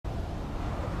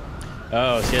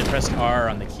Oh, so you had to press R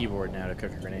on the keyboard now to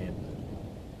cook a grenade.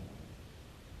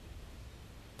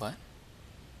 What?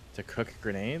 To cook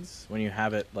grenades, when you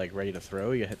have it like ready to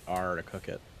throw, you hit R to cook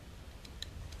it.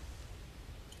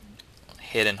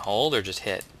 Hit and hold, or just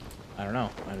hit? I don't know.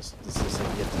 This is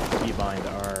like you have to keybind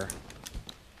R.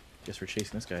 Guess we're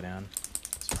chasing this guy down.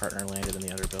 His partner landed in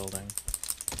the other building.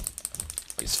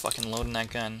 He's fucking loading that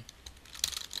gun.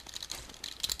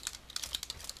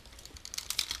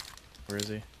 Where is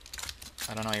he?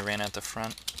 I don't know, he ran out the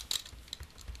front.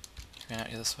 He ran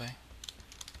out this way.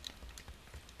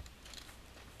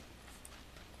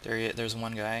 There's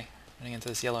one guy running into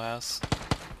this yellow house.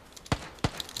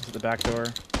 He's at the back door.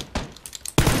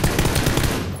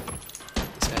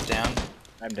 This guy's down.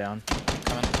 I'm down. I'm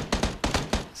coming.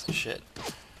 This shit.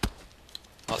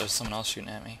 Oh, there's someone else shooting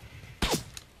at me.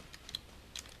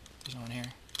 There's no one here.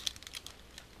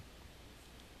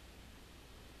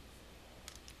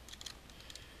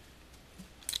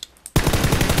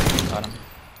 Got him.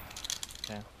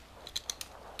 Okay.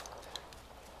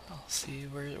 I'll see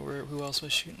who else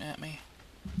was shooting at me.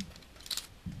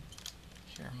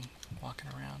 Hear him walking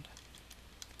around.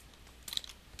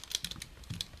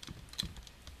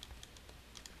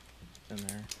 In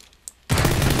there.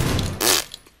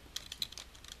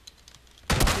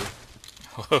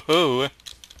 Whoa!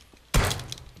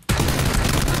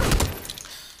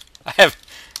 I have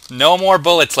no more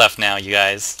bullets left now, you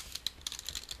guys.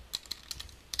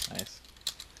 Nice.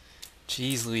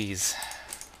 Jeez Louise.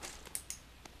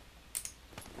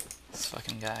 These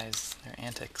fucking guys, their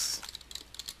antics.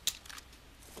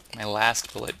 My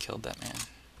last bullet killed that man.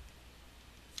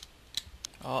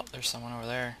 Oh, there's someone over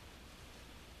there.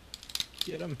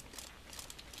 Get him.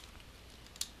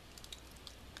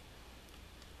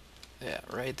 Yeah,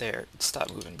 right there. Stop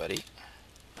moving, buddy.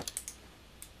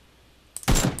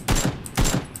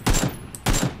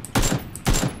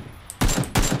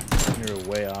 You're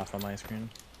way off on my screen.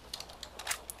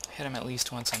 Hit him at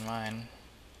least once on mine.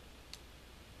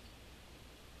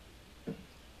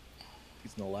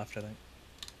 He's on the left, I think.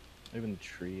 Maybe in the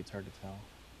tree, it's hard to tell.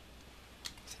 I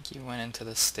think he went into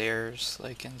the stairs,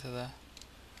 like into the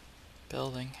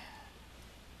building.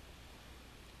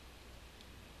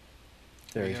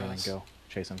 There he he's running, goes. go.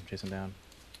 Chase him down.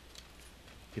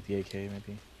 Get the AK,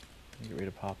 maybe. Get ready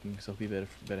to pop him, because he'll be a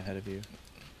bit ahead of you.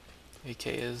 AK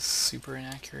is super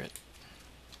inaccurate.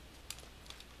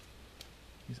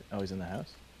 He's in the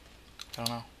house? I don't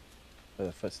know. Oh,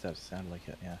 the footsteps sounded like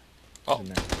it, yeah. Oh. He's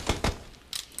in there.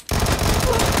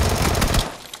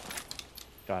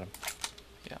 Got him.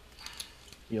 Yeah.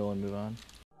 Heal and move on.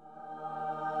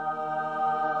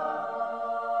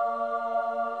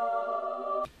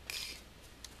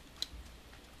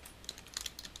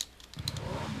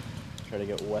 Try to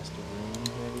get west of Ruins,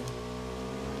 maybe?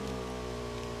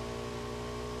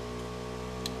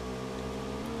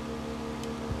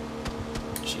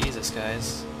 Jesus,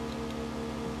 guys.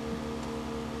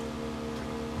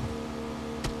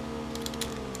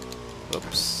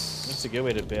 Whoops. That's a good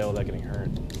way to bail without getting hurt.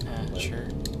 Yeah, sure.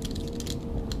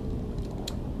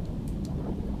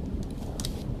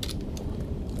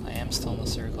 I am still in the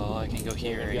circle. I can go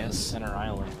here, I guess. Center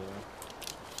Island,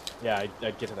 though. Yeah,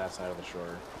 I'd get to that side of the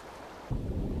shore.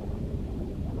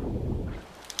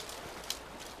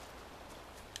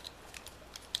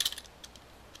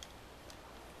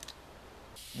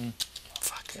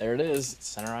 Fuck. There it is. It's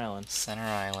Center Island. Center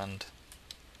Island.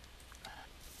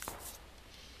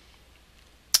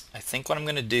 I think what I'm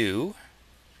gonna do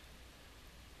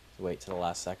Wait till the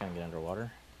last second and get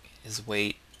underwater. is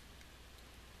wait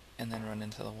and then run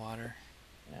into the water.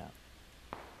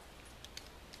 Yeah.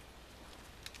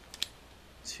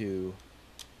 2,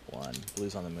 1.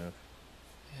 Blue's on the move.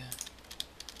 Yeah.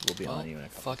 We'll be Well, on you in a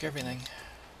couple. fuck everything.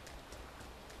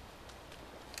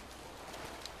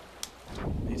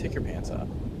 You take your pants off.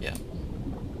 Yeah.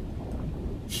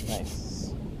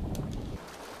 Nice.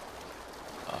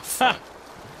 Oh, fuck.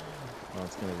 Well,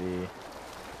 it's gonna be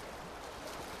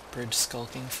Bridge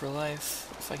skulking for life.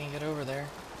 If I can get over there.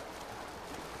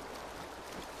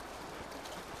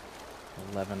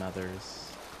 11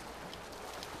 others.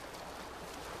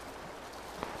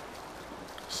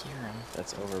 Hear him.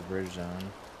 That's over bridge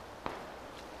zone.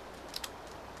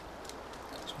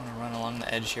 Just want to run along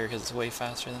the edge here because it's way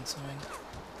faster than swimming.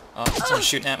 Oh, someone's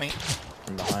shooting at me.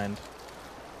 From behind.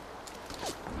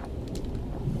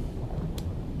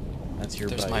 That's your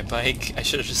There's bike. my bike. I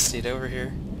should have just stayed over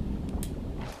here.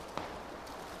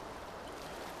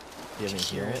 Do you have any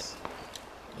Hear it. heals?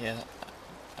 Yeah,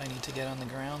 I need to get on the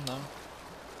ground though.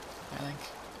 I think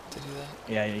to do that.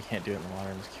 Yeah, you can't do it in the water.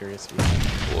 I'm just curious.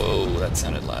 Whoa, that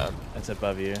sounded loud. That's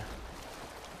above you.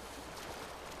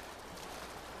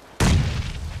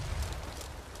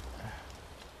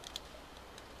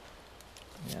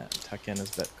 tuck in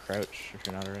is that crouch if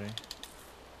you're not already.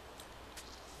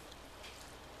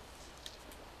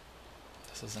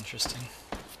 This is interesting.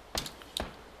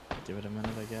 Give it a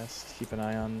minute, I guess. Keep an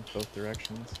eye on both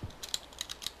directions.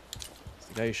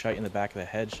 The guy who shot you in the back of the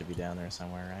head should be down there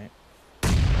somewhere, right?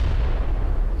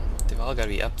 They've all got to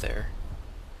be up there.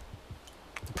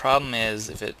 The problem is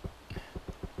if it...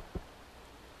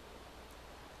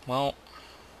 Well,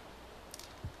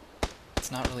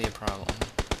 it's not really a problem.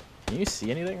 Can you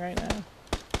see anything right now?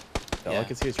 All I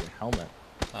can see is your helmet.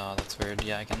 Oh, that's weird.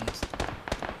 Yeah, I can...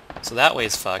 So that way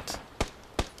is fucked.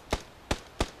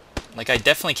 Like, I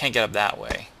definitely can't get up that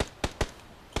way.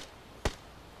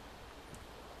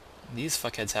 These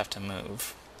fuckheads have to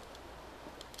move.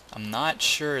 I'm not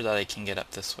sure that I can get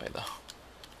up this way,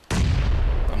 though.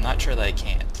 I'm not sure that I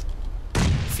can't.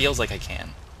 Feels like I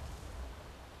can.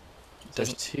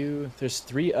 There's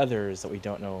 3 others that we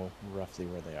don't know roughly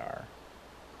where they are.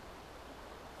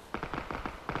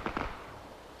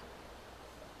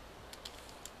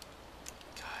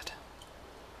 God.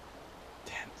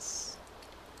 Tense.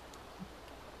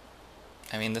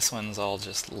 I mean, this one's all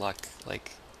just luck,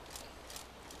 like...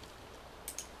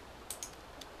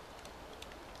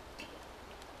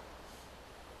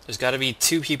 There's got to be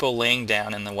 2 people laying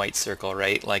down in the white circle,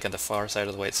 right? Like at the far side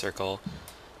of the white circle.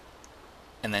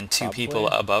 And then 2 people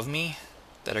above me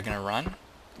that are going to run?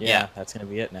 Yeah, that's going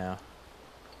to be it now.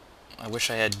 I wish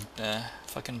I had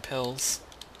fucking pills.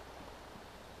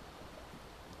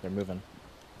 They're moving.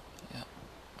 Yeah,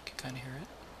 I can kind of hear it.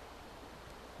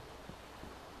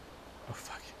 Oh,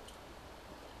 fuck.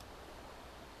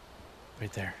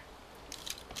 Right there.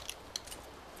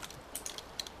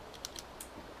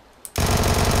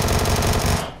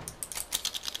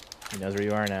 He knows where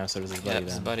you are now, so does his buddy. Yep,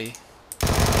 his buddy.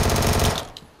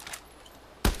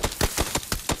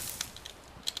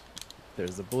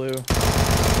 There's the blue.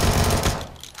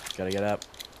 Gotta get up.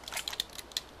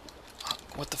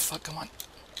 What the fuck? Come on.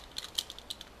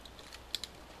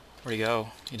 Where'd he go?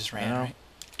 He just ran, right?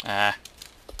 Ah,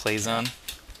 play zone.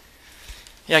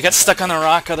 Yeah, I got stuck on the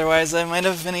rock, otherwise I might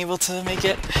have been able to make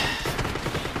it.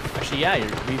 Actually, yeah,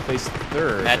 we placed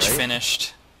 3rd, Match right?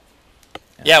 finished.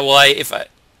 Yeah, well,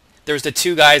 there was the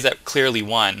 2 guys that clearly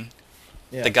won.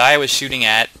 Yeah. The guy I was shooting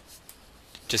at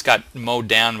just got mowed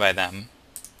down by them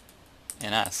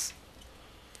and us.